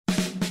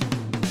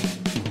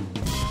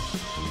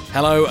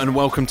Hello and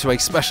welcome to a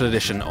special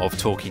edition of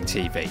Talking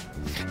TV.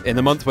 In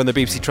the month when the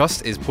BBC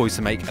Trust is poised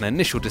to make an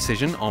initial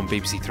decision on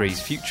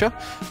BBC3's future,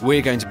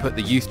 we're going to put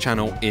the youth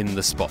channel in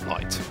the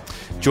spotlight.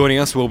 Joining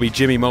us will be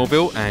Jimmy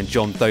Mulville and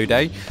Jon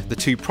Thoday, the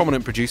two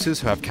prominent producers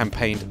who have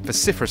campaigned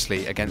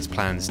vociferously against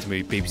plans to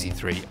move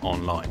BBC3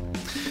 online.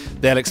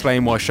 They'll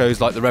explain why shows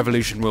like The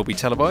Revolution Will Be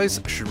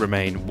Televised should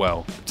remain,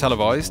 well,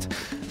 televised,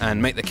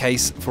 and make the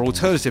case for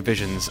alternative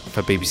visions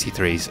for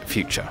BBC3's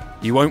future.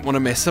 You won't want to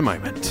miss a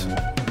moment.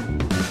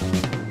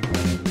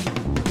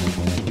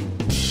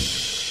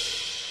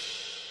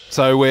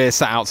 So we're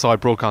sat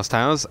outside Broadcast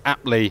Towers,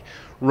 aptly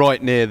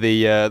right near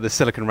the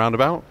Silicon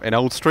Roundabout in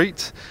Old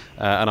Street,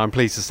 and I'm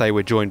pleased to say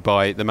we're joined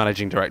by the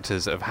managing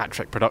directors of Hat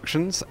Trick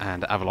Productions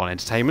and Avalon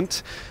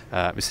Entertainment,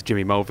 Mr.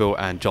 Jimmy Mulville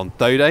and Jon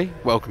Thoday.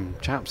 Welcome,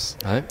 chaps.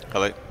 Hi.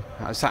 Hello.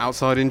 Sat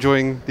outside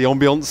enjoying the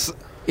ambience.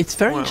 It's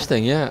very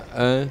interesting, yeah.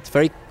 It's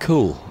very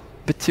cool.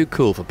 A bit too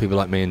cool for people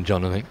like me and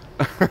Jon, I think.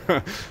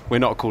 We're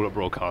not cool at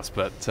broadcast,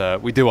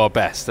 but we do our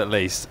best at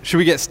least. Should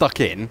we get stuck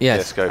in?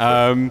 Yes, go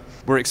for it.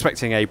 We're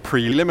expecting a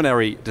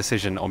preliminary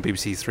decision on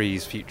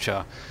BBC3's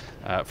future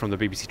from the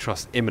BBC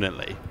Trust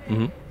imminently.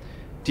 Mm-hmm. Do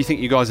you think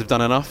you guys have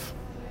done enough?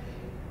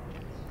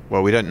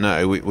 Well, we don't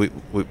know.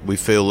 We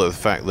feel that the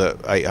fact that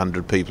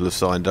 800 people have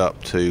signed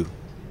up to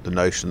the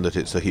notion that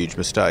it's a huge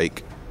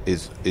mistake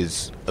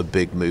is a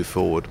big move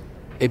forward.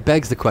 It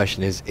begs the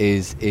question is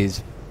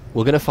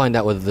we're going to find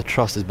out whether the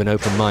Trust has been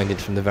open-minded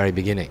from the very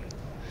beginning.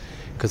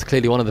 Because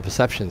clearly one of the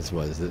perceptions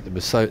was that there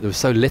was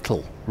so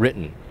little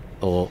written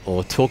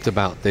or talked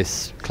about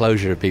this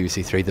closure of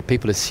BBC3 that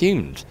people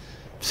assumed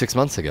 6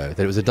 months ago that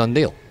it was a done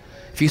deal.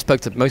 If you spoke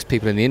to most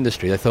people in the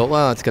industry, they thought,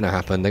 well, it's going to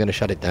happen, they're going to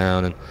shut it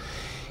down.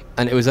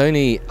 And it was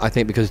only, I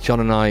think, because Jon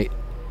and I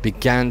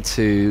began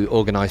to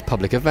organise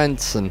public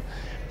events and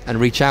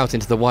reach out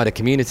into the wider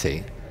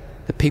community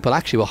that people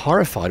actually were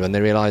horrified when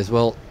they realised,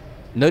 well,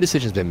 no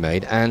decision's been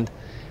made,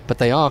 but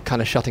they are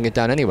kind of shutting it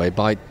down anyway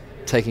by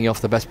taking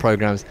off the best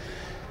programmes,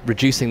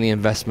 reducing the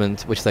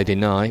investment, which they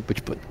deny,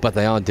 but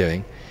they are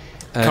doing.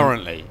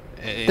 Currently,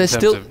 in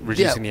terms of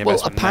reducing the investment. Well,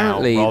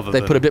 apparently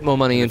they put a bit more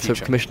money into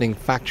future. commissioning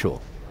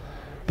factual.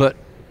 But,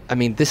 I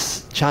mean,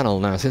 this channel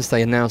now, since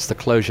they announced the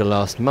closure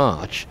last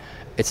March,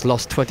 it's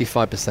lost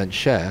 25%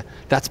 share.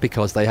 That's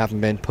because they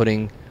haven't been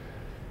putting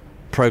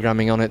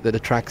programming on it that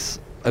attracts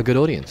a good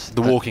audience.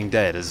 The Walking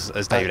Dead, as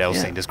David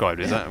Elstein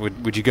described it.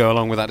 Would you go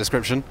along with that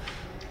description?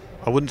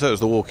 I wouldn't say it was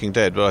The Walking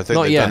Dead, but I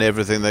think they've done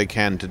everything they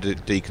can to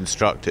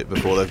deconstruct it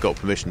before they've got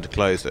permission to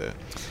close it.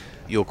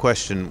 Your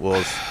question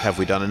was, have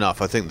we done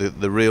enough? I think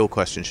the real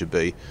question should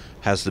be,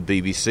 has the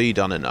BBC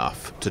done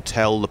enough to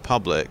tell the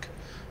public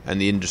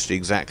and the industry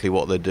exactly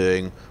what they're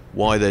doing,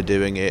 why they're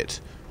doing it,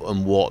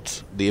 and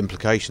what the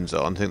implications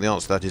are? And I think the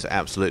answer to that is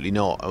absolutely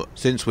not.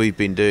 Since we've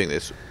been doing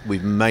this,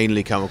 we've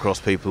mainly come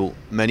across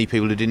many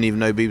people who didn't even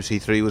know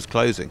BBC3 was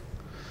closing.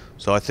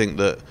 So I think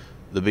that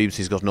the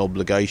BBC's got an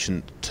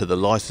obligation to the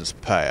licence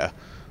payer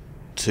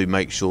to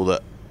make sure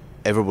that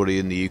everybody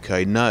in the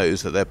UK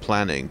knows that they're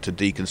planning to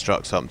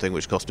deconstruct something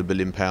which cost £1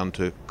 billion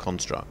to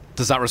construct.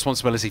 Does that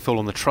responsibility fall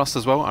on the Trust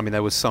as well? I mean,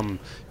 there was some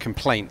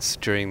complaints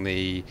during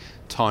the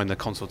time the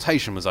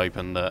consultation was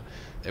open that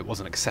it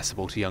wasn't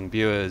accessible to young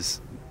viewers.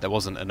 There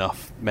wasn't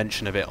enough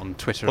mention of it on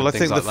Twitter and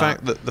things like that. Well,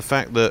 I think the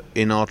fact that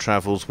in our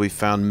travels we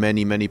found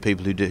many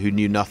people who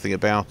knew nothing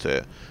about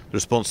it, the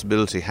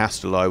responsibility has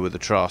to lie with the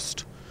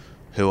Trust,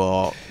 who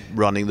are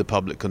running the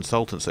public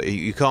consultancy.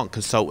 You can't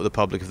consult with the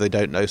public if they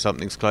don't know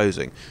something's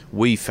closing.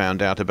 We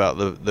found out about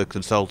the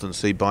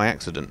consultancy by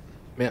accident.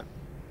 Yeah.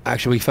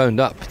 Actually, we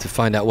phoned up to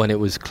find out when it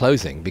was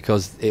closing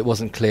because it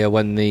wasn't clear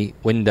when the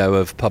window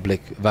of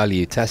public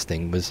value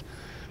testing was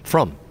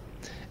from.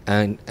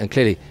 And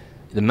clearly,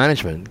 the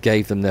management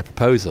gave them their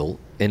proposal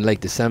in late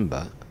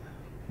December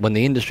when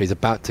the industry is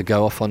about to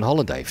go off on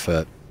holiday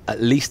for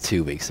at least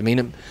 2 weeks. I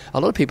mean, a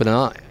lot of people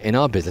in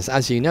our business,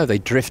 as you know, they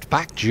drift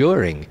back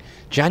during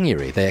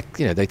January. They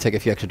take a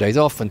few extra days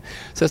off, and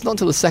so it's not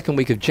until the second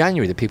week of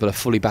January that people are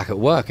fully back at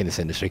work in this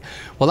industry.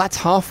 Well, that's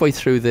halfway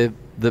through the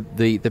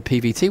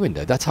PVT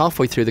window. That's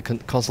halfway through the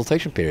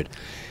consultation period,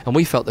 and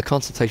we felt the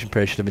consultation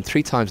period should have been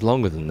 3 times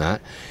longer than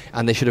that,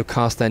 and they should have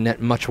cast their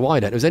net much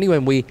wider. It was only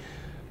when we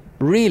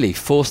really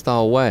forced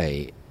our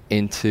way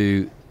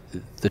into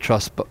the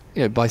Trust,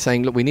 by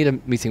saying, look, we need a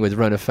meeting with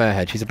Rona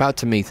Fairhead. She's about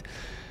to meet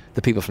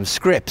the people from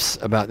Scripps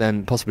about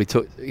them possibly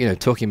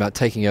talking about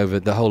taking over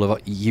the whole of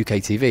UK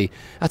TV.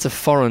 That's a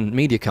foreign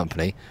media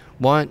company.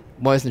 Why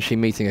isn't she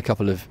meeting a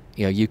couple of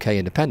UK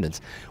independents?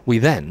 We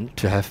then,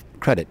 to have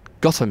credit,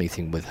 got a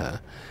meeting with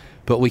her,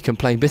 but we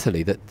complained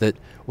bitterly that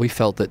we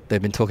felt that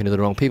they've been talking to the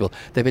wrong people.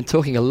 They've been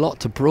talking a lot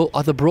to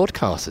other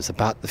broadcasters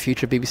about the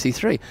future of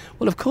BBC3.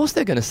 Well, of course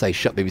they're going to say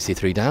shut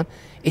BBC3 down.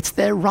 It's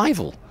their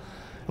rival.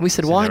 And we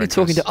said, why aren't you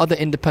talking to other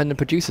independent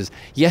producers?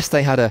 Yes,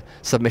 they had a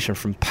submission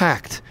from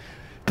Pact,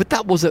 but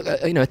that was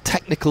a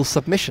technical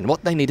submission.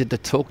 What they needed to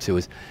talk to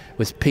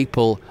was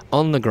people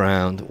on the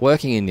ground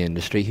working in the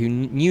industry who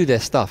knew their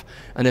stuff.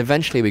 And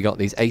eventually we got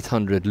these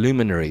 800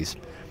 luminaries.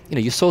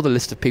 You saw the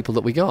list of people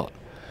that we got,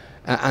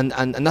 and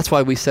that's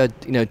why we said,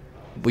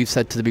 we've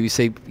said to the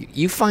BBC,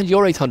 you find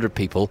your 800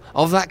 people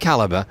of that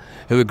calibre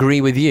who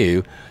agree with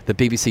you that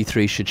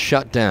BBC3 should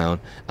shut down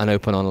and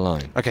open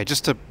online. Okay,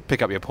 just to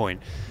pick up your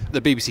point,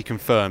 the BBC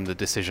confirmed the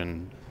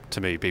decision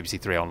to move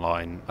BBC3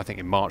 online, I think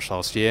in March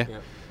last year. Yeah.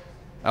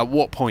 At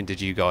what point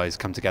did you guys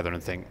come together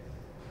and think,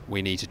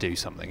 we need to do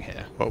something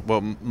here?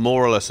 Well,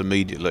 more or less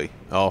immediately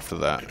after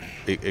that,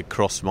 it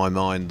crossed my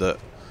mind that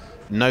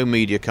no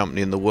media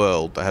company in the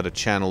world that had a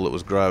channel that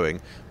was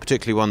growing,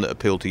 particularly one that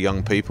appealed to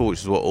young people, which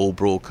is what all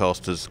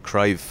broadcasters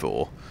crave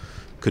for,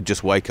 could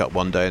just wake up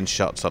one day and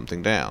shut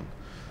something down.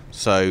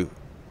 So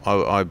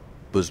I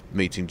was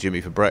meeting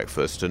Jimmy for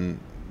breakfast and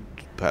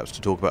perhaps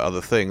to talk about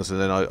other things, and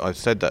then I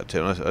said that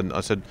to him, and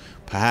I said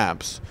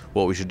perhaps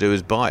what we should do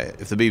is buy it.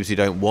 If the BBC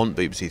don't want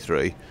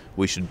BBC3,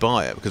 we should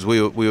buy it, because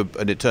we were,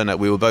 and it turned out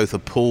we were both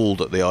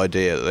appalled at the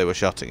idea that they were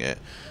shutting it.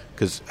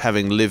 Because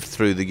having lived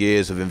through the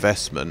years of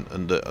investment,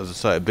 and as I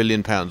say, £1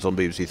 billion on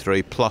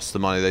BBC3 plus the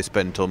money they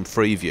spent on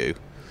Freeview,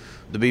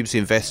 the BBC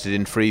invested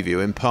in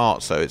Freeview in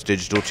part so its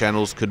digital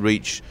channels could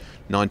reach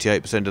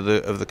 98%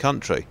 of the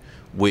country,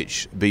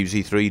 which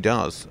BBC3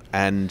 does,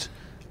 and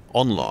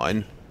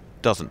online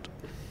doesn't.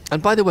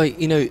 And by the way,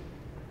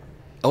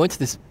 I went to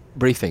this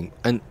briefing,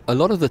 and a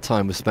lot of the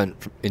time was spent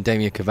in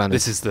Damien Kavanagh.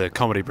 This is the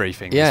comedy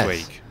briefing this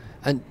week.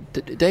 And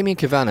Damien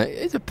Kavanagh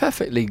is a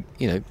perfectly,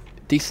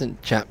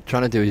 decent chap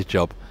trying to do his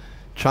job,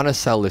 trying to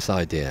sell this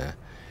idea,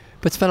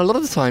 but spent a lot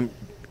of the time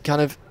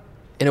kind of,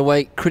 in a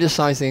way,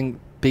 criticising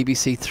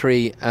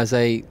BBC3 as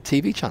a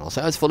TV channel.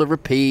 So it's full of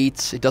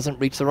repeats, it doesn't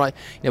reach the right,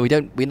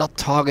 we're not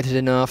targeted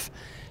enough.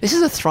 This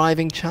is a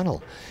thriving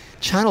channel.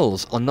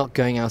 Channels are not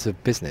going out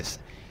of business.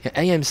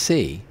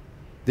 AMC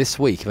this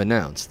week have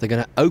announced they're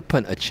going to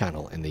open a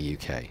channel in the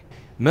UK.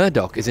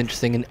 Murdoch is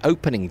interested in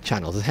opening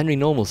channels. As Henry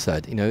Normal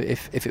said,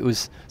 if it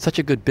was such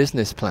a good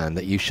business plan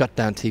that you shut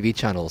down TV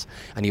channels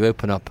and you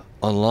open up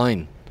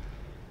online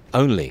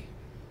only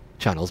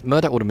channels,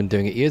 Murdoch would have been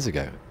doing it years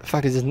ago. The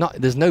fact is,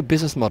 there's no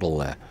business model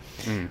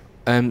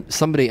there.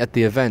 Somebody at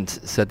the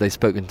event said they'd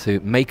spoken to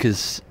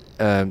Makers,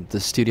 the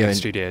studio.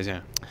 Studios,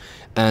 yeah.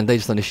 And they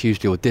just done a huge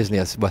deal with Disney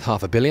that's worth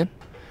 £500 million.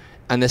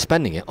 And they're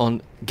spending it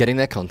on getting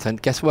their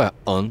content, guess where?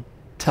 On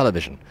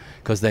television.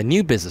 Because their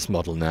new business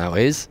model now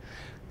is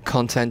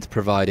content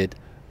provided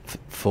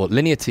for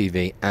linear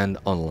TV and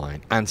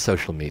online and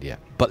social media.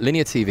 But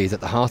linear TV is at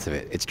the heart of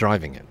it. It's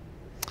driving it.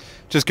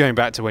 Just going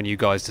back to when you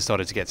guys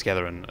decided to get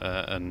together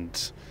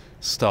and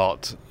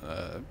start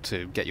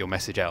to get your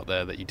message out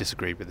there that you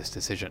disagreed with this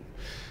decision.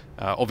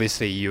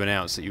 Obviously, you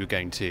announced that you were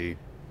going to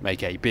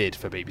make a bid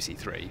for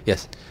BBC3.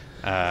 Yes.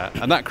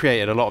 And that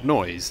created a lot of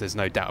noise. There's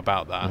no doubt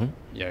about that.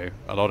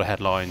 Mm-hmm. A lot of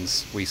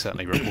headlines. We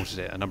certainly reported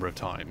it a number of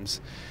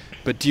times.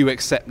 But do you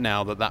accept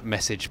now that that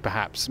message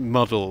perhaps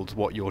muddled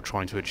what you're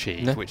trying to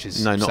achieve, which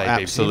is not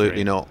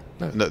absolutely BBC3? Not.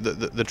 No.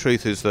 The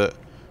truth is that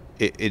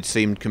it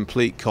seemed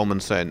complete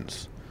common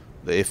sense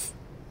that if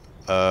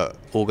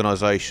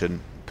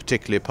organisation,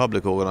 particularly a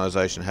public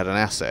organisation, had an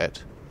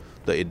asset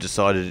that it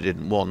decided it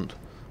didn't want,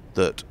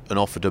 that an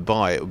offer to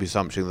buy it would be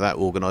something that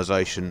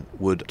organisation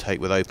would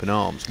take with open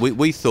arms.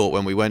 We thought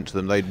when we went to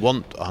them they'd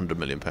want £100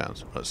 million.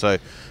 So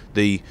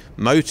the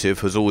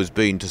motive has always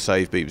been to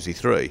save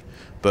BBC3,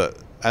 but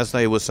as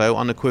they were so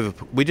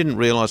unequivocal, we didn't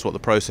realise what the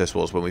process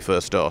was when we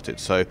first started.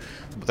 So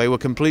they were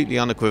completely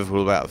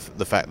unequivocal about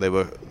the fact they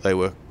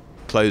were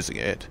closing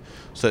it.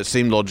 So it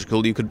seemed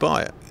logical you could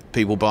buy it.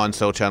 People buy and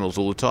sell channels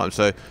all the time.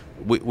 So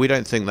we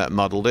don't think that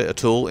muddled it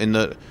at all. In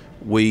that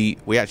we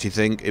actually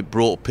think it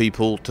brought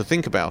people to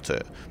think about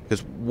it.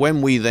 Because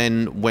when we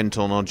then went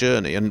on our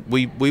journey, and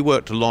we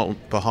worked a lot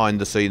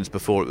behind the scenes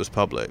before it was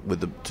public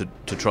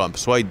to try and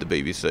persuade the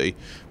BBC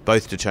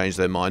both to change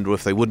their mind, or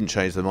if they wouldn't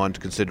change their mind,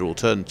 to consider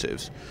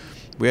alternatives.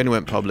 We only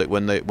went public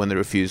when they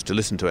refused to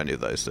listen to any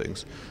of those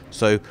things.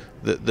 So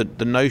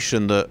the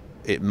notion that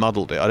it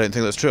muddled it, I don't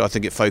think that's true. I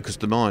think it focused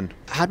the mind.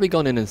 Had we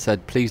gone in and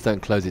said, please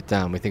don't close it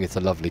down, we think it's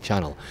a lovely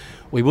channel,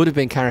 we would have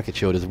been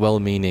caricatured as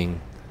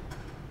well-meaning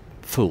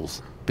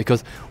fools.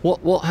 Because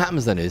what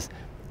happens then is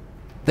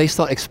they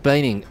start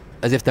explaining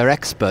as if they're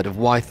expert of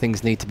why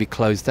things need to be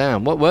closed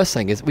down. What we're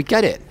saying is, we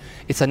get it.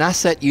 It's an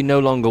asset you no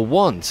longer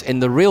want. In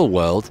the real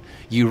world,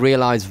 you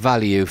realise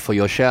value for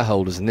your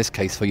shareholders, in this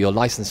case for your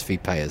licence fee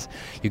payers.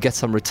 You get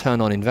some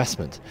return on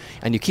investment.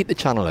 And you keep the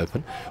channel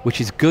open, which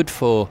is good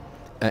for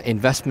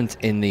investment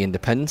in the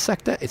independent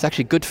sector. It's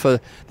actually good for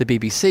the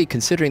BBC,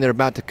 considering they're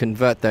about to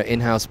convert their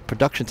in-house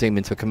production team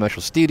into a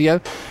commercial studio.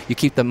 You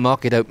keep the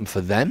market open for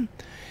them.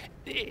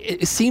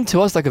 It seemed to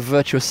us like a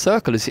virtuous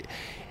circle.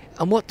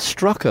 And what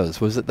struck us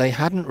was that they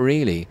hadn't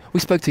really... We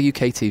spoke to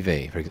UK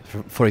TV,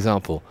 for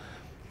example.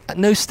 At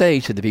no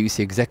stage did the BBC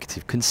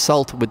executive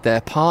consult with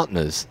their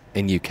partners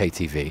in UK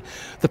TV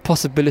the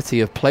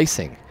possibility of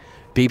placing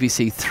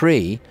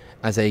BBC3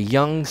 as a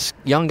young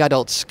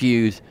adult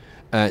skewed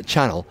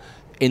channel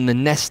in the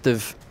nest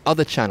of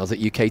other channels at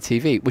UK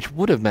TV, which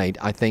would have made,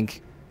 I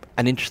think,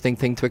 an interesting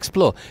thing to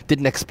explore.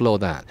 Didn't explore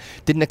that.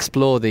 Didn't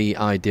explore the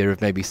idea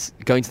of maybe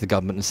going to the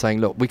government and saying,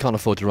 look, we can't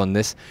afford to run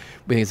this.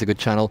 We think it's a good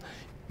channel.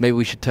 Maybe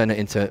we should turn it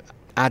into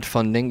ad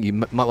funding, you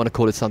might want to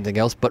call it something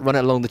else, but run it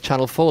along the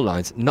Channel 4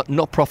 lines,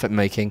 not profit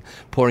making,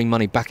 pouring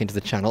money back into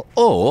the channel,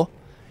 or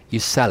you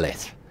sell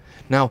it.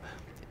 Now,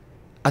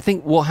 I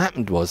think what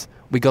happened was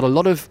we got a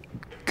lot of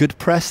good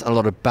press and a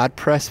lot of bad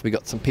press. We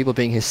got some people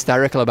being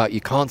hysterical about you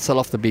can't sell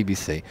off the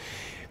BBC.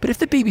 But if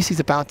the BBC is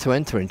about to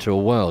enter into a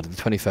world of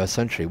the 21st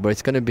century where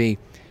it's going to be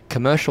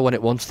commercial when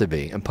it wants to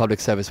be and public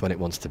service when it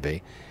wants to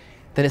be,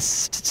 then it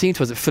seemed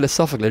to us that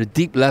philosophically, at a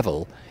deep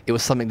level, it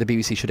was something the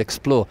BBC should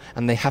explore,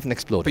 and they haven't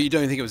explored it. But you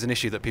don't think it was an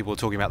issue that people were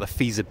talking about the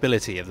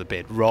feasibility of the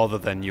bid rather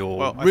than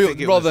your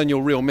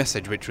real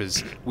message, which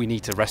was we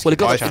need to rescue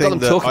I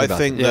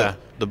think that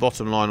the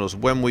bottom line was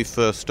when we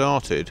first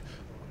started,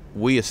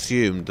 we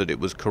assumed that it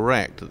was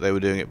correct that they were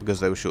doing it because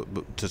they were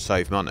to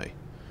save money.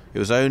 It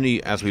was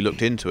only as we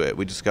looked into it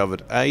we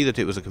discovered A, that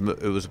it was a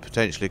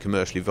potentially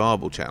commercially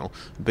viable channel,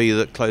 B,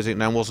 that closing it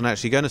down wasn't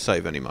actually going to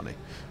save any money.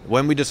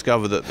 When we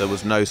discovered that there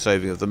was no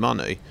saving of the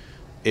money,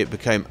 it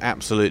became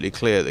absolutely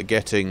clear that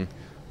getting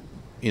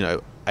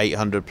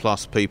 800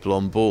 plus people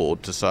on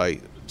board to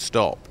say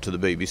stop to the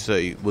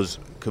BBC was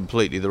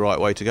completely the right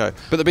way to go.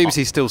 But the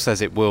BBC still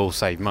says it will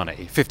save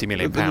money, £50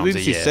 million a year. The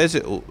BBC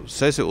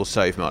says it will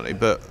save money,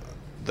 but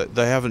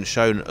they haven't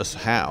shown us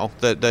how.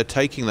 They're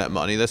taking that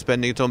money, they're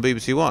spending it on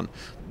BBC One.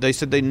 They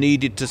said they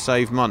needed to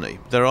save money.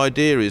 Their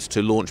idea is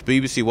to launch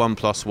BBC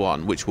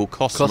 1+1, which will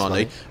cost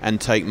money and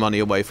take money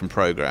away from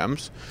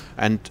programmes,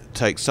 and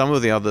take some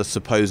of the other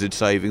supposed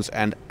savings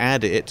and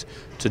add it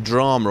to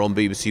drama on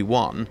BBC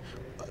One,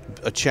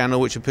 a channel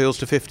which appeals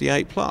to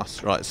 58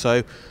 plus, right?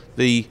 So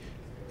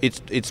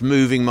it's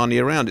moving money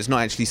around. It's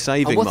not actually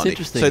saving what's money.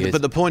 Interesting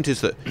but the point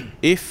is that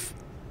if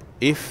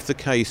the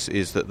case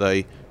is that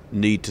they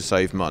need to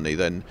save money,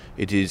 then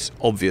it is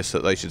obvious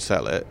that they should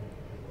sell it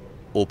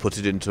or put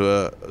it into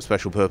a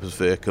special purpose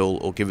vehicle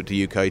or give it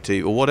to UK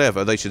TV or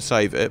whatever. They should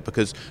save it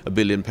because £1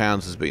 billion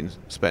has been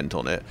spent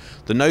on it.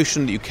 The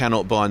notion that you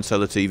cannot buy and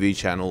sell a TV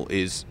channel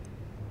is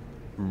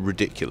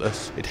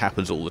ridiculous. It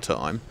happens all the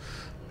time.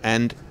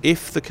 And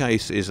if the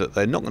case is that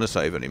they're not going to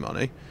save any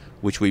money,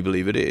 which we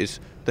believe it is,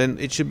 then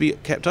it should be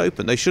kept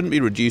open. They shouldn't be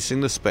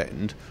reducing the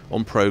spend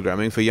on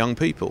programming for young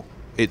people.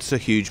 It's a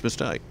huge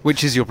mistake.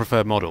 Which is your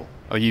preferred model?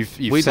 Or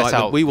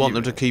we want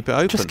them to keep it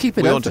open. Just keep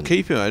it open. We want to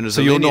keep it open.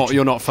 So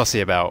you're not fussy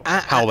about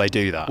how they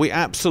do that? We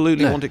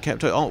absolutely want it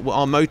kept open.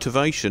 Our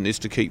motivation is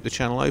to keep the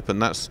channel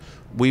open.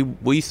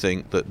 We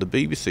think that the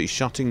BBC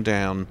shutting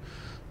down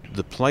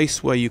the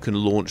place where you can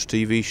launch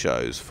TV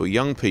shows for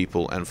young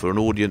people and for an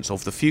audience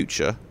of the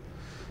future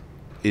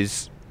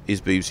is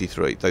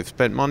BBC3. They've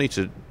spent money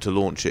to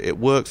launch it. It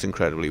works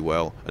incredibly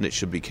well, and it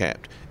should be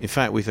kept. In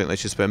fact, we think they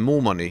should spend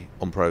more money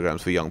on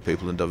programmes for young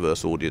people and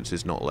diverse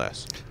audiences, not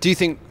less. Do you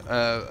think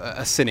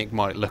a cynic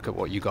might look at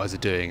what you guys are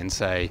doing and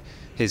say,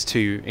 here's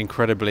two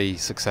incredibly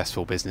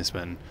successful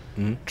businessmen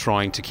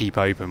trying to keep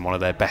open one of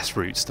their best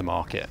routes to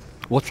market?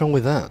 What's wrong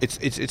with that?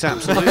 It's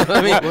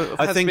absolutely.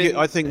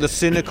 I think the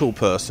cynical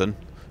person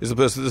is the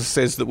person that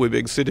says that we're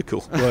being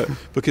cynical, right?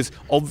 Because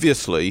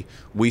obviously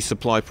we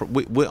supply.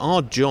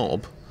 Our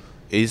job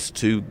is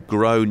to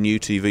grow new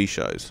TV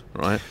shows,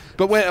 right?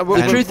 But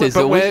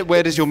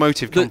where does your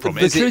motive come from?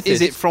 Is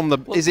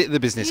it the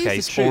business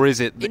case, or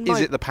is it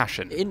the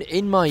passion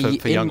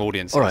for young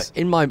audiences? All right,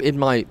 in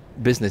my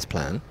business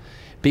plan,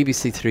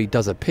 BBC3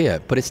 does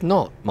appear, but it's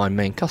not my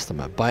main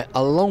customer by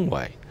a long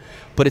way.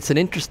 But it's an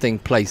interesting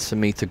place for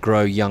me to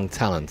grow young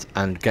talent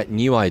and get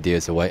new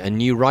ideas away and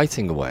new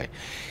writing away.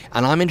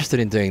 And I'm interested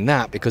in doing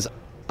that because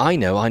I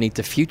know I need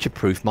to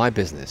future-proof my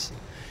business.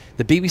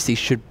 The BBC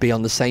should be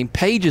on the same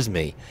page as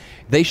me.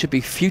 They should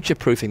be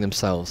future-proofing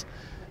themselves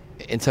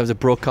in terms of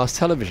broadcast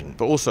television.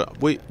 But also,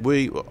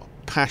 we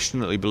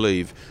passionately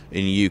believe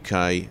in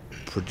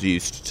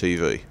UK-produced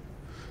TV.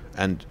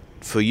 And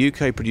for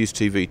UK-produced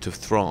TV to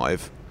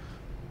thrive,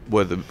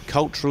 whether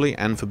culturally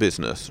and for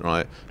business,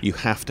 right, you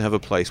have to have a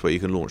place where you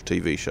can launch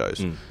TV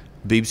shows.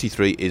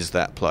 BBC3 is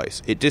that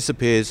place. It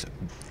disappears,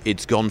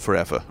 it's gone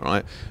forever,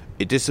 right?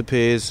 It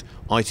disappears,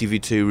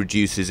 ITV2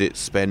 reduces its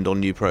spend on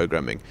new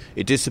programming.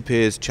 It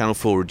disappears, Channel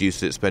 4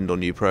 reduces its spend on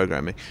new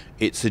programming.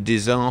 It's a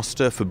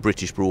disaster for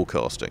British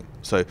broadcasting.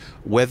 So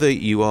whether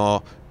you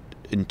are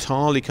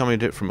entirely coming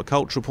at it from a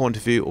cultural point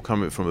of view or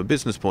coming at it from a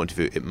business point of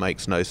view, it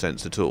makes no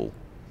sense at all.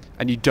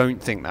 And you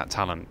don't think that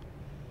talent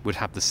would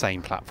have the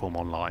same platform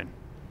online?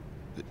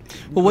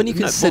 Well, when you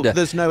consider...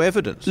 there's no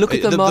evidence. Look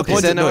at the market.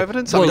 Is there no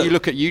evidence? You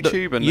look at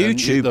YouTube and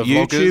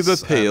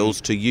YouTube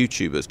appeals to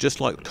YouTubers, just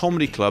like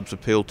comedy clubs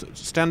appeal to...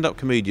 Stand-up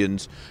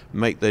comedians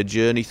make their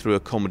journey through a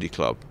comedy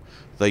club.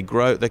 They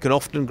can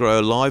often grow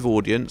a live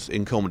audience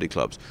in comedy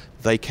clubs.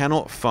 They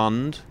cannot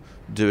fund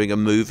doing a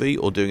movie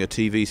or doing a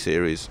TV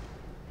series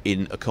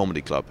in a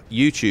comedy club.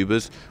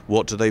 YouTubers,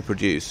 what do they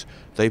produce?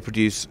 They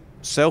produce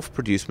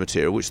self-produced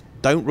material which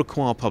don't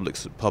require public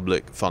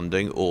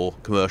funding or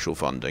commercial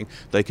funding.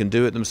 They can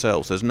do it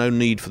themselves. There's no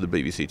need for the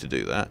BBC to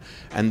do that.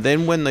 And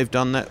then when they've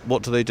done that,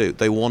 what do?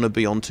 They want to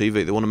be on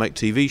TV. They want to make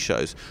TV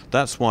shows.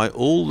 That's why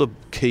all the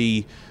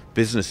key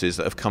businesses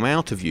that have come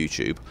out of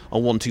YouTube are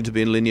wanting to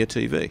be in linear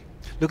TV.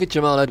 Look at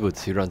Jamal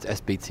Edwards, who runs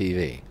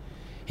SBTV.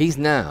 He's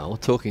now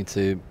talking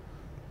to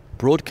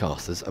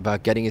broadcasters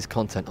about getting his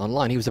content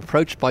online. He was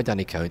approached by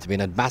Danny Cohen to be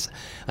an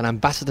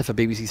ambassador for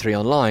BBC3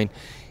 Online,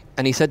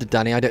 and he said to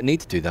Danny, I don't need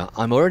to do that.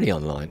 I'm already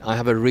online. I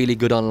have a really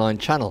good online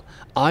channel.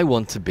 I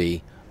want to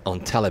be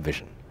on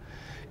television.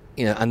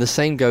 And the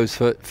same goes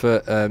for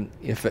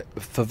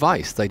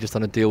Vice. They just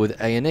done a deal with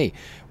A&E.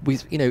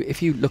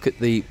 If you look at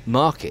the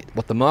market,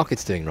 what the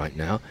market's doing right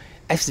now,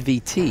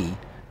 SVT,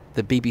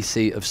 the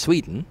BBC of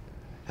Sweden,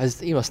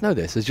 you must know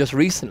this, has just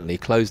recently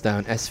closed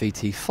down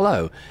SVT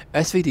Flow.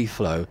 SVT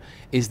Flow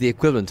is the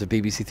equivalent of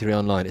BBC3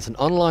 Online. It's an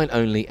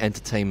online-only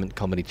entertainment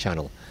comedy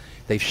channel.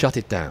 They've shut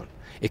it down.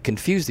 It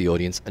confused the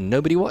audience and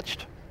nobody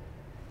watched.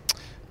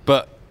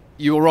 But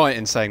you were right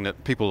in saying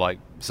that people like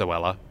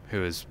Zoella,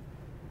 who has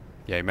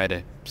made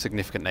a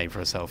significant name for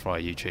herself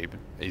via YouTube,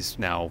 is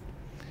now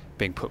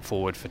being put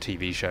forward for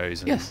TV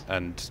shows,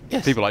 and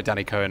people like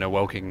Danny Cohen are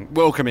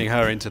welcoming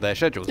her into their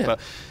schedules. Yeah. But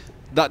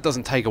that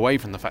doesn't take away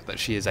from the fact that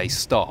she is a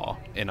star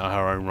in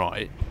her own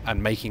right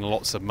and making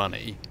lots of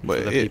money for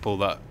the people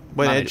that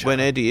when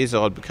Eddie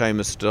Izzard became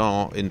a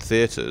star in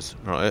theatres,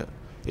 right?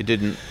 It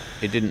didn't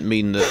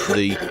mean that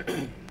the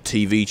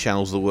TV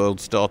channels of the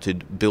world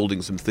started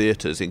building some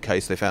theatres in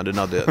case they found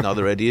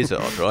another Eddie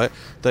Izzard, right?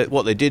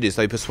 What they did is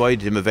they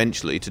persuaded him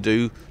eventually to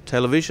do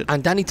television.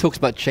 And Danny talks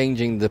about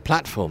changing the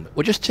platform.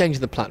 We're just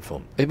changing the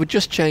platform. We're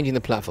just changing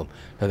the platform.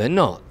 No, they're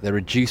not. They're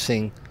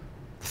reducing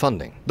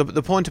funding.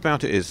 The point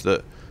about it is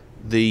that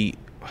the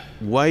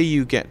way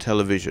you get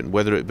television,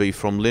 whether it be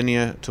from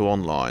linear to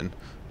online,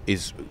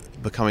 is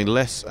becoming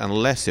less and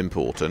less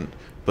important,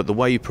 but the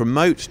way you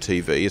promote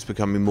TV is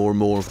becoming more and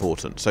more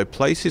important. So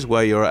places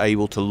where you're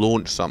able to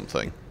launch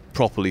something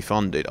properly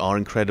funded are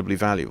incredibly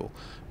valuable.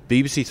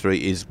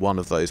 BBC3 is one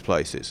of those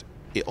places.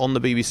 On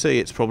the BBC,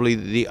 it's probably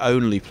the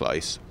only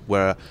place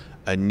where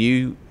a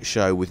new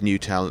show with new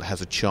talent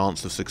has a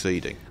chance of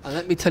succeeding. And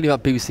let me tell you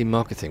about BBC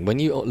marketing. When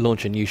you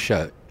launch a new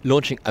show,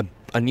 launching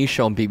a new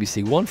show on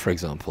BBC One, for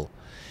example,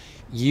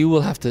 you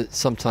will have to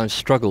sometimes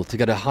struggle to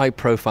get a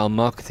high-profile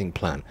marketing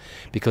plan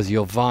because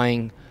you're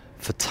vying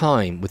for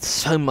time with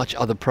so much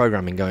other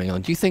programming going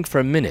on. Do you think for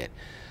a minute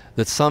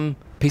that some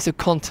piece of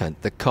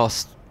content that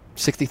costs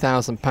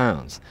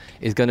 £60,000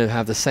 is going to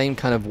have the same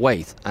kind of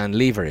weight and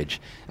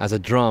leverage as a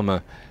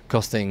drama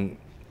costing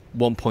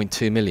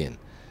 1.2 million?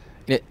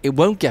 It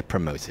won't get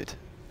promoted.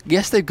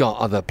 Yes, they've got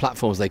other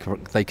platforms they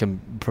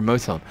can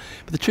promote on,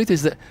 but the truth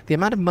is that the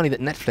amount of money that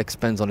Netflix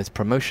spends on its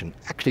promotion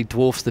actually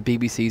dwarfs the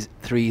BBC's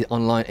 3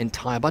 online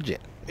entire budget.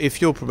 If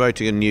you're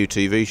promoting a new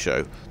TV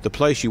show, the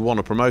place you want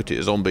to promote it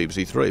is on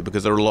BBC3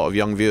 because there are a lot of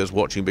young viewers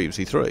watching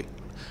BBC3.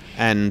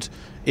 And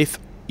if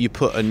you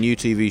put a new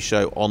TV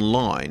show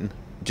online,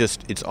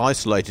 it's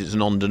isolated, it's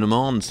an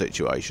on-demand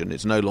situation,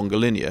 it's no longer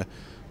linear,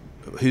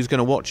 who's going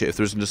to watch it if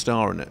there isn't a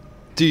star in it?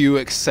 Do you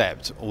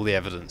accept all the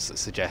evidence that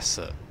suggests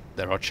that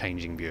there are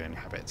changing viewing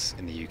habits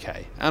in the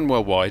UK and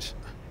worldwide?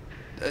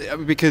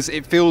 Because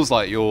it feels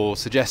like you're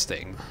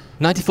suggesting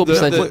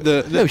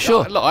 94%. No,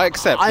 sure. Look, I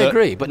accept. I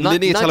agree, but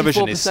linear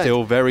television is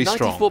still very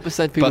strong.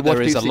 94% people but there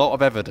watch is BBC. a lot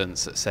of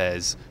evidence that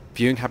says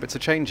viewing habits are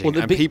changing,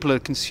 and people are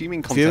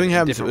consuming content viewing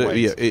in different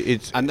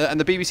ways. And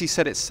the BBC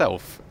said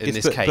itself in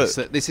this case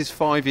that this is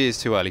 5 years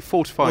too early.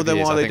 4 to 5 years. Then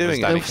why are they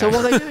doing it? So why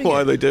are they doing it?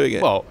 Why are they doing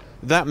it? Well,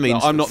 that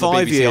means I'm not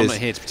 5 the BBC, years. I'm not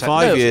here to protect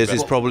 5 years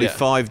is probably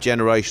 5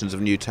 generations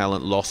of new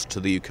talent lost to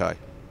the UK.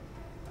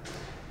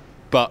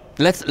 But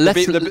the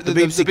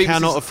BBC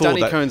cannot afford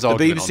Danny that. Cohen's the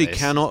argument BBC on this.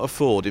 cannot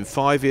afford in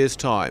 5 years'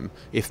 time,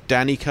 if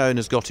Danny Cohen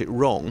has got it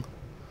wrong,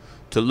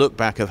 to look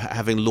back of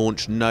having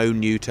launched no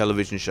new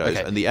television shows.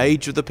 Okay. And the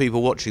age of the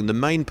people watching the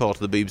main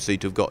part of the BBC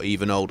to have got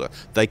even older.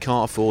 They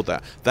can't afford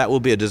that. That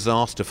will be a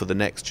disaster for the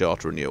next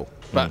charter renewal.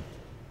 But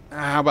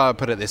how about I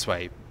put it this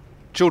way?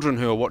 Children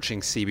who are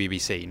watching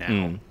CBBC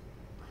now,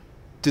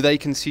 do they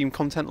consume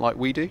content like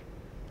we do?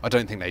 I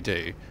don't think they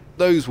do.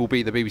 Those will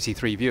be the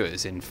BBC3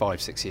 viewers in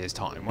 5-6 years'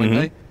 time, won't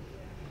they?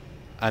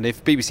 And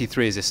if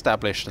BBC3 is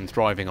established and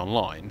thriving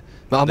online,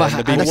 what if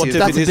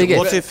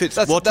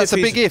that's a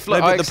big if. No,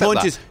 but the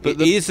point is,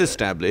 it is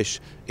established.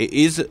 It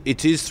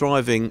is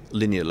thriving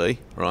linearly,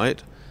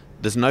 right?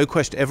 There's no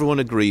question. Everyone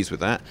agrees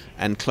with that.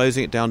 And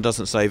closing it down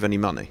doesn't save any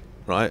money,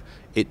 right?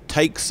 It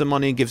takes some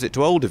money and gives it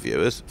to older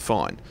viewers,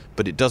 fine,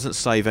 but it doesn't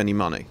save any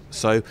money.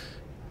 So,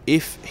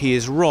 if he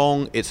is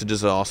wrong, it's a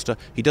disaster.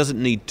 He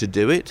doesn't need to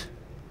do it.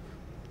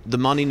 The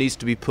money needs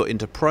to be put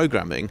into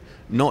programming,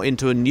 not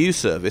into a new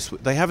service.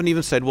 They haven't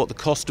even said what the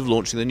cost of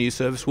launching the new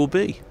service will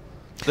be.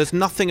 There's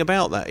nothing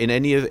about that in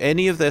any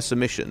of their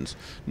submissions.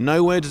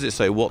 Nowhere does it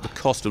say what the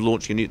cost of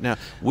launching a new... Now,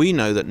 we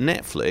know that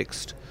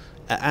Netflix,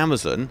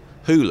 Amazon,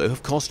 Hulu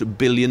have cost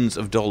billions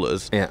of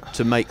dollars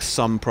to make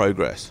some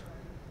progress.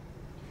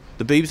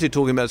 The BBC are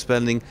talking about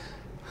spending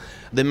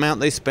the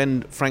amount they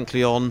spend,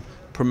 frankly, on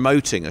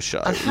promoting a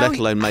show, let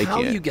alone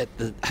making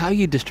it. How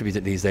you distribute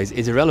it these days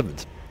is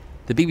irrelevant.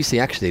 The BBC,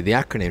 actually, the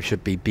acronym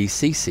should be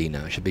BCC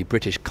now. It should be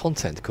British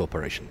Content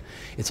Corporation.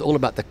 It's all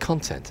about the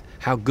content.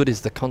 How good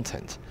is the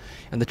content?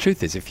 And the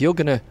truth is, if you're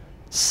going to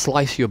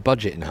slice your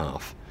budget in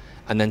half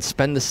and then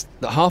spend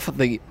half of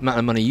the amount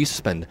of money you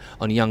spend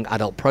on young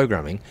adult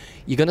programming,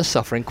 you're going to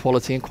suffer in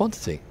quality and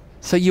quantity.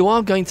 So you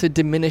are going to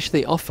diminish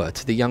the offer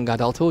to the young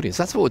adult audience.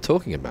 That's what we're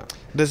talking about.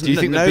 Do you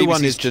think no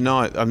one is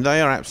denying?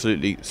 They are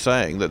absolutely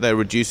saying that they're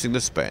reducing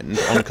the spend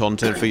on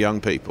content for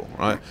young people,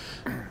 right?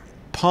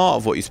 Part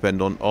of what you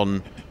spend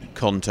on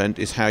content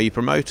is how you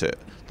promote it.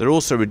 They're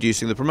also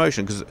reducing the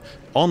promotion because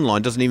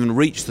online doesn't even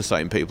reach the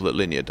same people that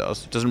linear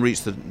does. It doesn't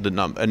reach the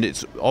number, and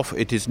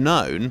it is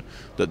known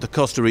that the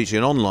cost of reaching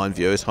an online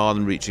viewer is higher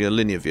than reaching a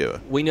linear viewer.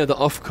 We know that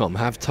Ofcom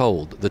have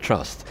told the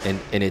Trust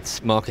in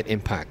its market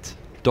impact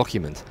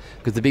document,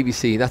 because the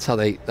BBC, that's how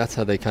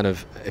they kind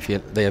of,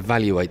 they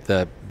evaluate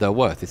their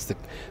worth. It's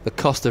the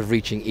cost of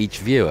reaching each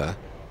viewer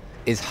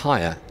is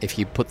higher if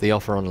you put the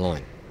offer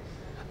online.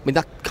 I mean,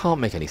 that can't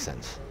make any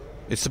sense.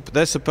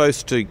 They're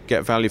supposed to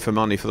get value for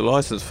money for the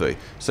licence fee,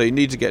 so you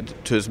need to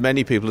get to as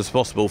many people as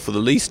possible for the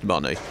least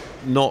money,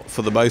 not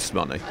for the most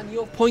money. And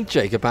your point,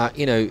 Jake, about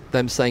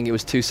them saying it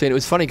was too soon, it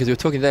was funny because we were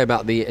talking today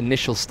about the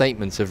initial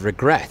statements of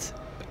regret,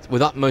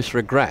 with utmost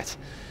regret.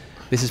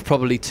 This is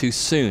probably too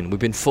soon. We've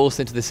been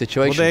forced into this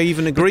situation. Well, they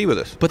even agree with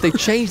us. But they've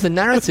changed the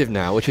narrative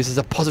now, which is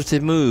a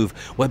positive move.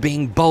 We're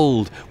being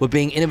bold. We're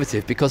being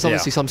innovative. Because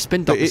obviously some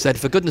spin doctor said,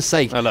 for goodness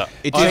sake, change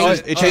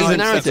the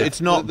narrative.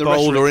 It's not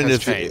bold or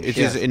innovative. It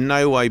is in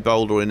no way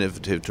bold or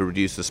innovative to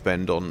reduce the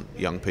spend on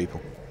young people.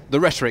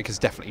 The rhetoric has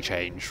definitely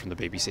changed from the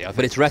BBC. I think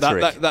but it's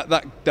rhetoric. That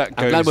goes,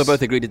 I'm glad we're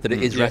both agreed that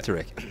it is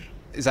rhetoric.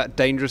 Is that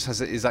dangerous?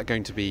 Is that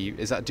going to be?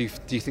 Do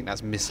you think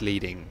that's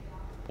misleading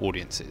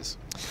audiences?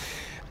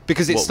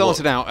 Because it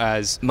started out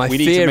as we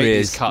need to make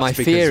these cuts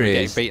because we're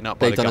getting beaten up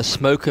by the government. They've done a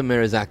smoke and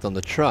mirrors act on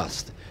the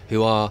Trust,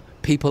 who are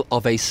people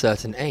of a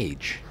certain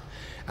age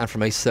and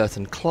from a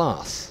certain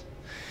class.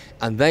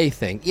 And they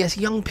think, yes,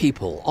 young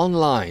people,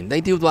 online,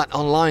 they do that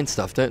online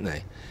stuff, don't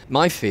they?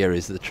 My fear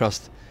is that the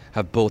Trust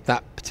have bought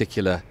that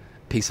particular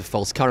piece of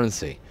false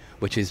currency,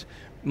 which is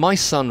my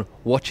son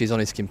watches on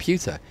his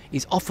computer.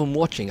 He's often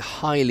watching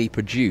highly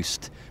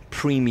produced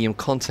premium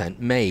content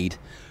made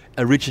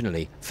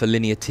originally for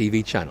linear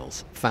TV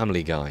channels,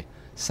 Family Guy,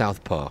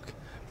 South Park,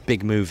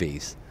 big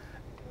movies,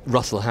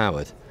 Russell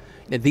Howard.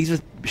 These are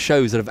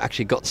shows that have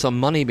actually got some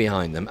money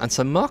behind them and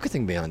some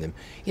marketing behind them.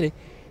 You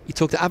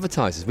talk to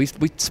advertisers.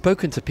 We've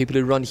spoken to people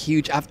who run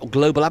huge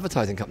global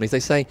advertising companies. They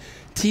say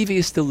TV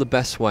is still the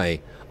best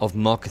way of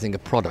marketing a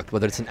product,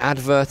 whether it's an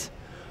advert,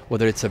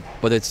 whether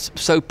it's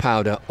soap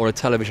powder or a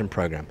television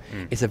program.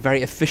 It's a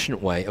very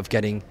efficient way of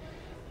getting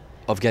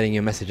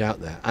your message out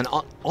there. And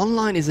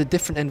online is a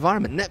different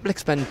environment. Netflix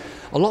spend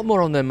a lot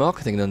more on their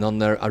marketing than on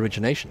their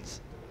originations.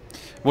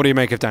 What do you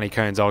make of Danny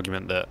Cohen's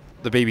argument that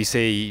the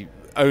BBC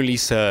only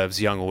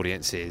serves young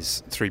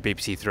audiences through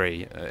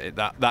BBC3?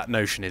 That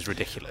notion is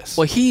ridiculous.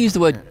 Well, he used the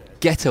word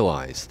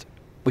ghettoised,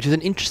 which is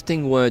an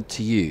interesting word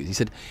to use. He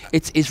said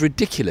it's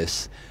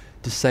ridiculous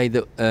to say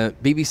that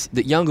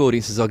that young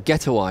audiences are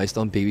ghettoised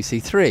on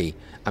BBC3.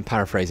 I'm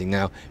paraphrasing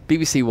now.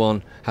 BBC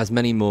One has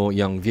many more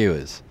young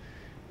viewers.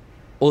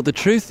 Well, the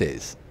truth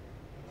is,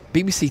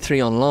 BBC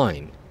Three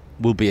Online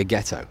will be a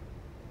ghetto,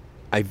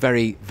 a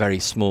very, very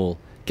small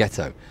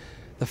ghetto.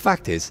 The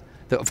fact is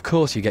that, of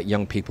course, you get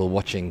young people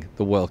watching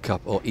the World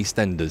Cup or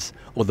EastEnders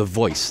or The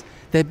Voice.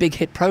 They're big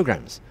hit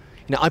programmes.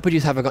 I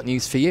produce Have I Got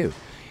News For You.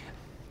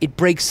 It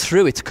breaks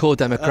through its core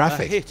demographic.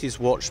 A hit is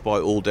watched by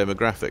all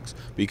demographics,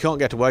 but you can't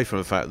get away from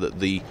the fact that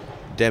the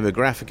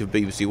demographic of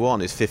BBC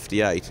One is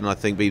 58, and I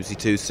think BBC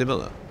Two is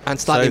similar. And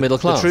slightly middle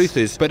class. The truth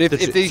is... But if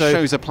these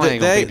shows are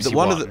playing on BBC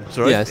One...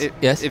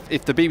 Yes.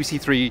 If the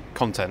BBC Three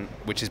content,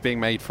 which is being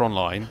made for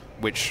online,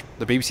 which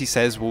the BBC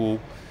says will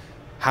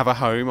have a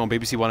home on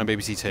BBC One and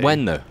BBC Two...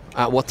 When, though?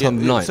 At what time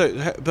of night?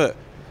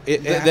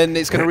 Then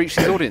it's going to reach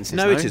these audiences,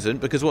 No, it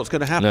isn't, because what's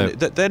going to happen...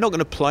 They're not going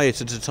to play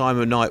it at a time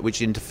of night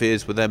which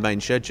interferes with their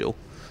main schedule.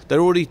 They're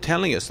already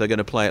telling us they're going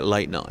to play it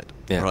late night,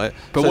 right?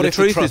 But what if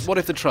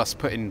the Trust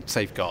put in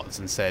safeguards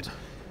and said,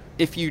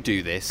 if you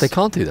do this... They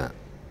can't do that.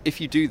 If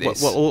you do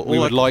this, we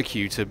would like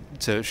you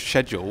to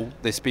schedule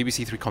this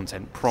BBC Three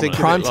content prominently.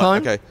 Prime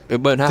time? Okay. It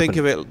won't happen. Think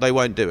of it, they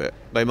won't do it.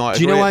 They might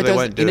agree, they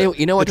won't do it.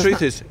 The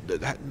truth is,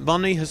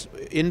 money has...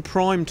 In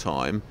prime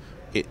time,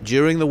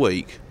 during the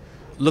week,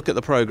 look at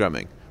the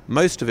programming.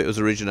 Most of it was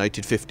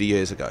originated 50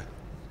 years ago.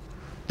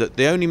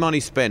 The only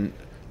money spent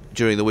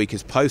during the week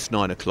is post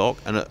 9 o'clock,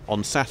 and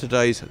on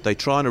Saturdays they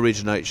try and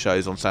originate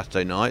shows on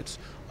Saturday nights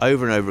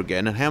over and over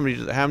again. And how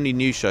many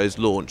new shows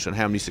launch and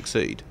how many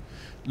succeed?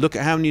 Look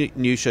at how many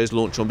new shows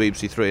launch on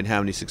BBC Three and how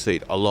many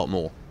succeed. A lot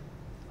more.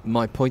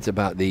 My point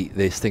about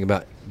this thing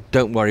about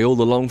don't worry, all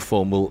the long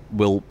form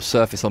will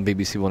surface on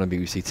BBC One and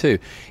BBC Two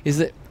is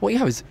that what you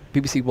have is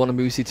BBC One and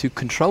BBC Two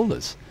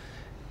controllers.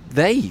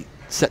 They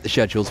set the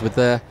schedules with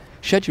their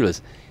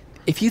schedulers.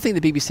 If you think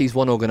the BBC is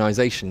one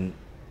organisation,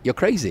 you're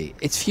crazy.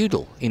 It's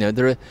feudal.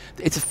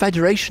 It's a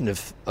federation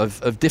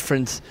of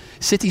different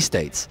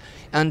city-states.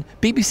 And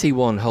BBC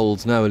One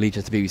holds no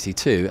allegiance to BBC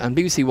Two, and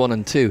BBC One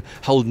and Two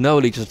hold no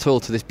allegiance at all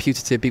to this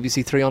putative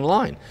BBC Three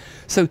Online.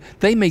 So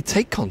they may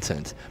take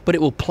content, but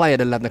it will play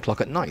at 11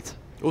 o'clock at night.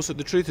 Also,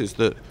 the truth is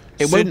that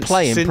won't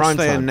play in prime since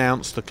they time.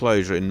 announced the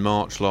closure in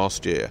March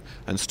last year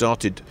and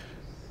started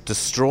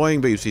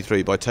destroying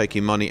BBC3 by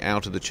taking money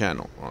out of the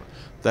channel, right,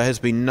 there has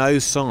been no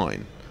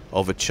sign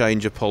of a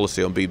change of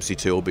policy on BBC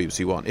Two or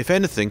BBC One. If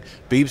anything,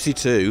 BBC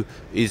Two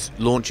is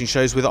launching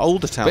shows with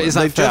older talent.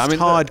 They've just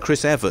hired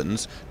Chris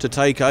Evans to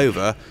take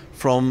over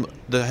from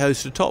the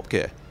host of Top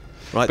Gear.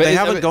 Right? They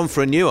haven't gone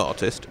for a new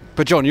artist.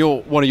 But John,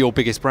 one of your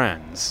biggest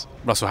brands,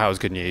 Russell Howard's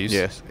Good News,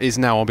 is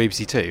now on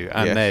BBC Two,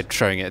 and they're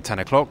showing it at 10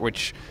 o'clock,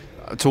 which,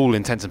 to all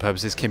intents and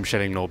purposes, Kim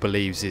Schilling-Law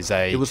believes is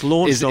a... It was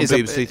launched on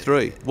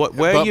BBC3.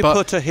 Where you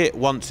put a hit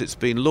once it's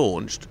been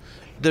launched,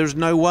 there's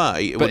no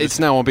way... But it's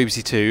now on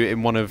BBC Two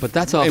in one of... But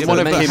that's after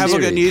Have a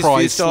Good News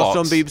prize started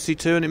on slots. BBC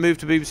Two and it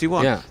moved to BBC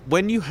One. Yeah.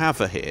 When you have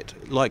a hit,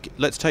 like,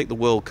 let's take the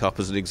World Cup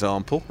as an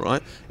example,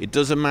 right? It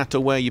doesn't matter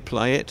where you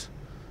play it.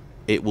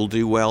 It will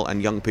do well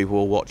and young people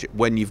will watch it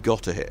when you've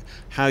got a hit.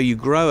 How you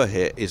grow a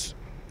hit is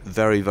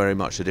very, very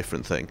much a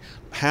different thing.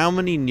 How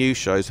many new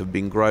shows have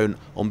been grown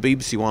on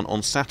BBC One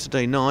on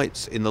Saturday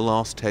nights in the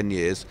last 10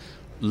 years,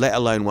 let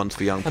alone ones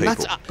for young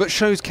people? But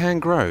shows can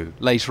grow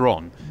later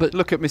on. But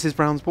look at Mrs.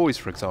 Brown's Boys,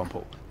 for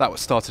example. That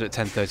was started at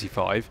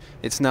 10:35.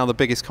 It's now the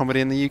biggest comedy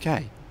in the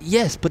UK.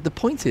 Yes, but the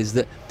point is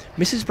that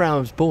Mrs.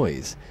 Brown's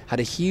Boys had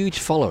a huge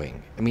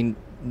following. I mean,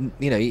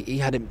 you know, he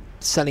had it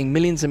selling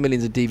millions and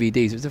millions of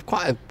DVDs.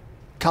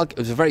 It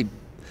was a very,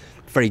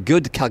 very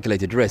good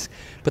calculated risk,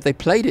 but they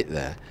played it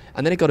there,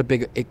 and then it got a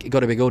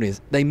big audience.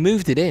 They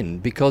moved it in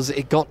because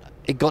it got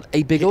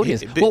a big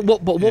audience.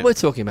 What we're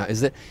talking about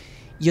is that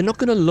you're not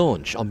going to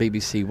launch on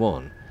BBC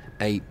One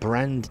a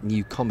brand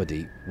new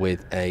comedy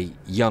with a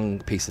young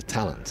piece of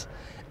talent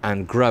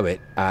and grow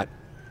it at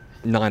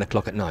 9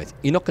 o'clock at night.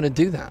 You're not going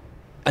to do that.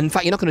 And in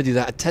fact, you're not going to do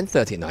that at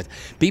 10:30 at night.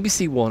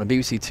 BBC One and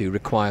BBC Two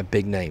require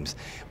big names.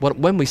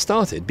 When we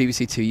started,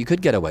 BBC Two, you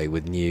could get away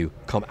with new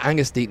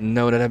Angus Deaton,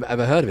 no one had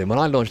ever heard of him. When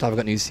I launched I've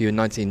Got News to You in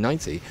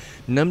 1990,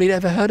 nobody had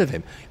ever heard of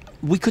him.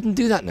 We couldn't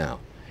do that now.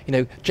 You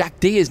know, Jack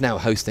D is now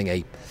hosting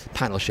a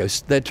panel show.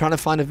 They're trying to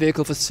find a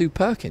vehicle for Sue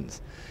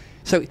Perkins.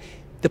 So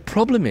the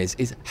problem is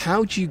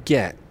how do you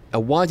get a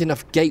wide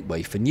enough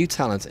gateway for new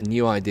talent and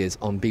new ideas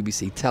on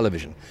BBC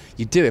television?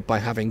 You do it by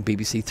having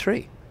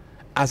BBC3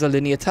 as a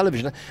linear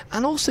television,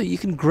 and also you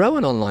can grow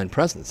an online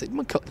presence. It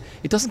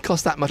doesn't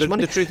cost that much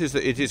money. The truth is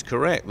that it is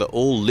correct that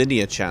all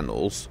linear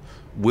channels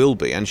will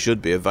be and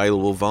should be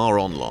available via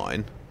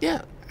online.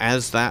 Yeah.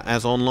 As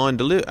online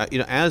delivery,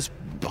 as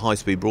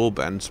high-speed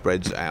broadband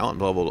spreads out,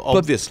 blah blah blah.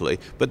 Obviously,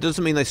 but it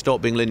doesn't mean they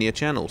stop being linear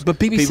channels. But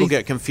people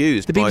get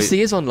confused. The BBC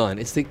is online.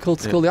 It's called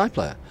the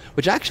iPlayer,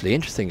 which actually,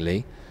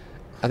 interestingly,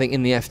 I think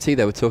in the FT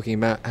they were talking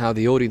about how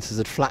the audiences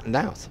had flattened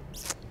out.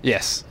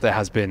 Yes, there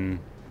has been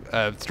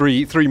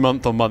three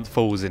month-on-month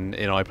falls in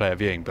iPlayer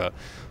viewing, but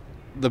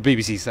the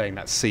BBC is saying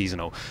that's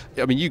seasonal.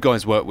 I mean, you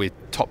guys work with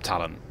top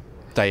talent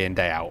day in,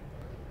 day out.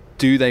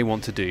 Do they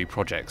want to do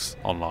projects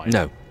online?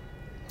 No.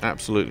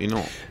 Absolutely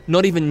not.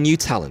 Not even new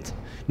talent.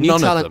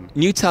 None of them.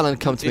 New talent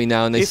come to me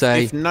now and they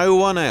say... If no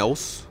one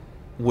else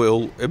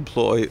will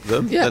employ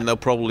them, then they'll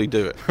probably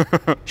do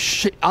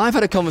it. I've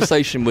had a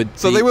conversation with...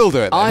 So they will do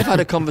it then. I've had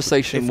a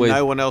conversation with... If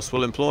no one else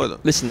will employ them.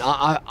 Listen,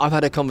 I've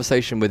had a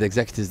conversation with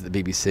executives at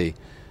the BBC,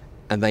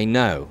 and they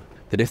know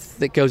that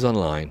if it goes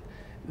online,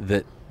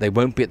 that they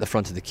won't be at the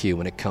front of the queue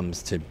when it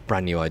comes to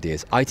brand new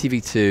ideas.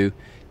 ITV2,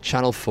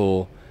 Channel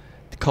 4,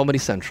 Comedy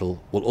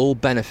Central will all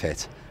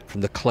benefit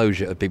from the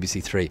closure of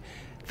BBC3.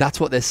 That's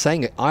what they're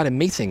saying. I had a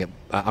meeting,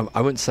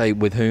 I won't say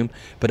with whom,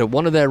 but at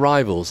one of their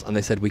rivals, and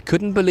they said we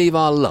couldn't believe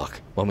our luck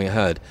when we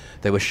heard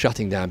they were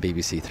shutting down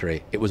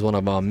BBC3. It was one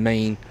of our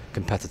main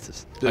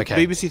competitors.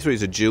 Okay. BBC3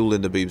 is a jewel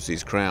in the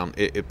BBC's crown.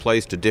 It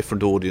plays to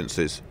different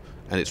audiences,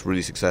 and it's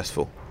really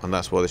successful, and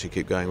that's why they should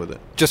keep going with it.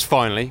 Just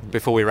finally,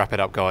 before we wrap it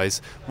up,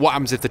 guys, what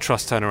happens if the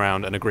Trust turn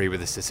around and agree with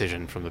this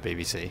decision from the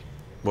BBC?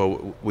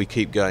 Well, we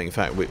keep going. In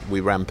fact, we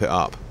ramp it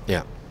up.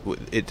 Yeah.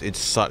 It's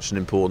such an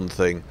important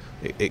thing.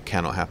 It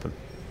cannot happen.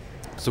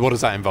 So what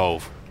does that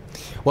involve?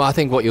 Well, I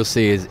think what you'll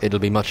see is it'll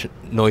be much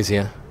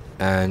noisier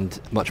and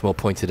much more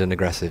pointed and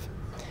aggressive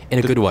in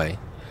a good way.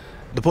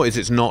 The point is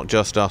it's not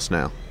just us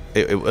now.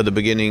 At the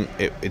beginning,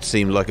 it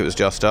seemed like it was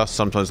just us.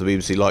 Sometimes the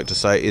BBC like to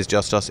say it is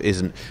just us. It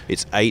isn't.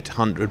 It's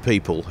 800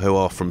 people who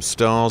are from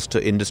stars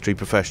to industry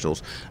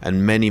professionals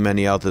and many,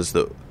 many others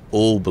that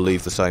all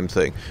believe the same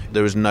thing.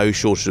 There is no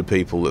shortage of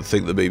people that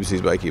think the BBC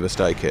is making a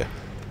mistake here.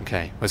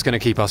 Okay, well, it's going to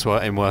keep us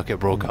in work at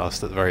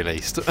broadcast at the very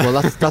least.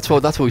 Well, that's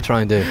what we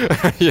try and do.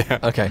 Yeah.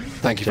 Okay.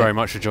 Thank you very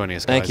much for joining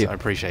us, guys. Thank you. I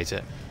appreciate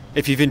it.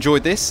 If you've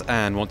enjoyed this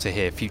and want to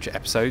hear future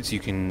episodes,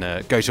 you can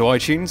go to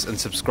iTunes and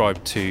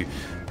subscribe to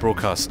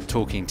Broadcast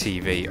Talking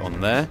TV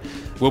on there.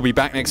 We'll be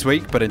back next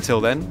week, but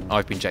until then,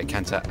 I've been Jake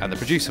Cantor and the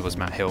producer was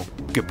Matt Hill.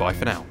 Goodbye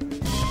for now.